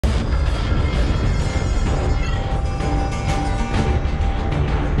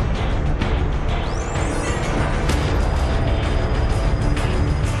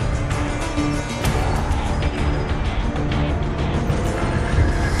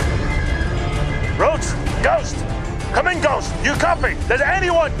Copy! Does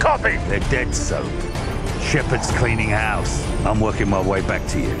anyone copy? They're dead, so. Shepard's cleaning house. I'm working my way back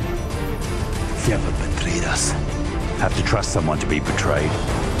to you. Shepard betrayed us. Have to trust someone to be betrayed.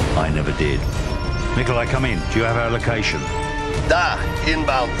 I never did. Nikolai, come in. Do you have our location? Da,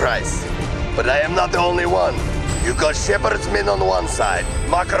 inbound price. But I am not the only one. You got Shepard's men on one side,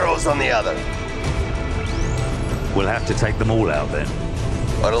 Makarov's on the other. We'll have to take them all out then.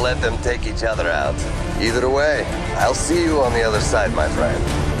 Or let them take each other out. Either way, I'll see you on the other side, my friend.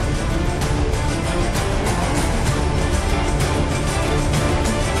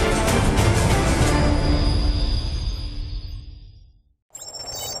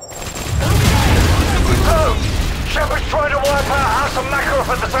 Shepard's trying to wipe out House and Makarov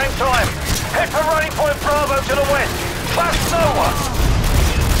at the same time. Head for running point Bravo to the west. Fast Nova!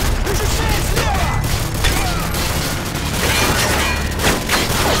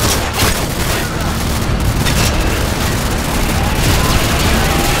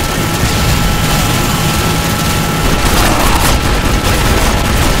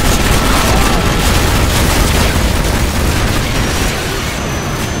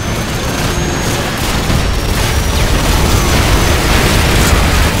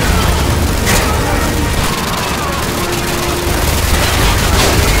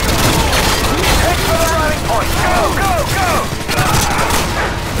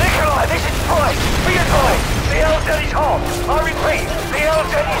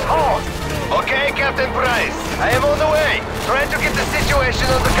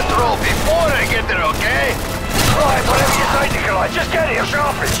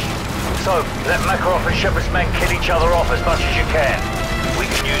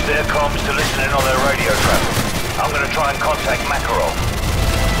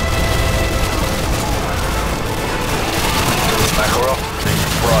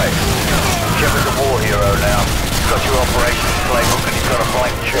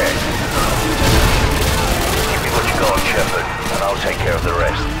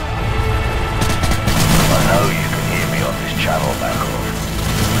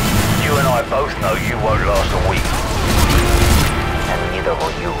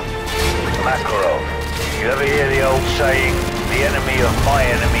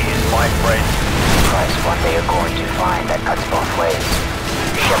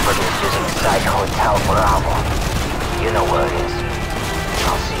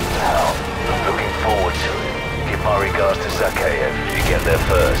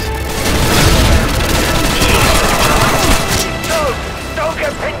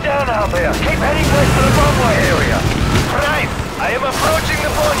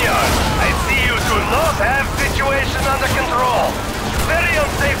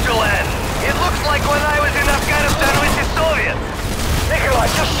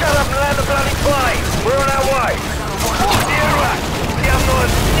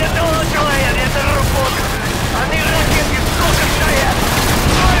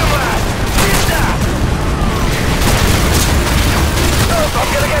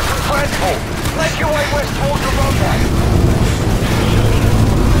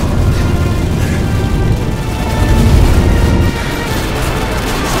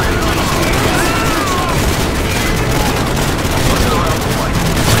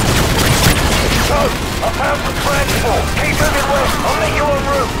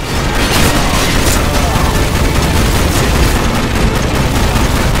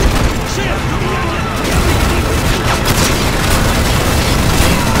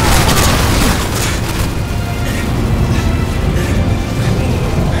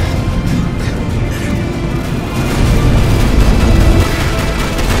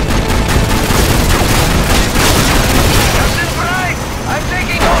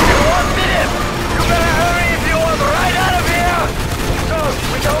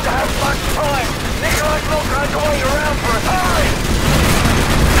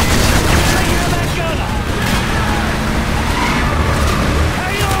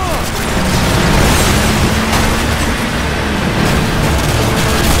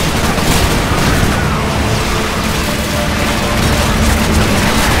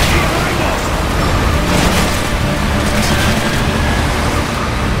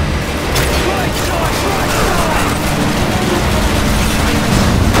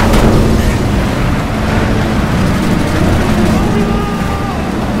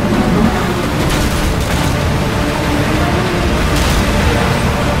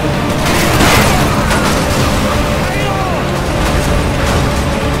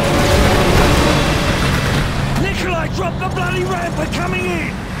 bloody ramp are coming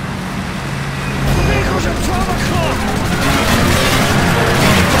in! The vehicles at 12 o'clock!